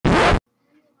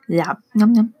Yeah.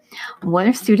 Yum, yum. What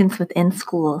are students within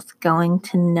schools going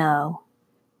to know?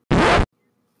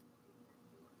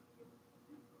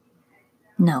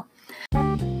 No.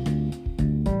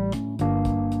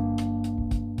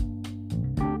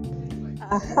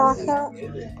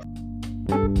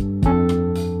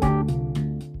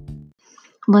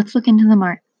 Let's look into the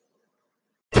mark.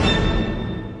 Thanks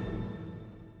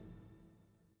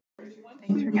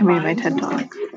for coming to my TED Talk.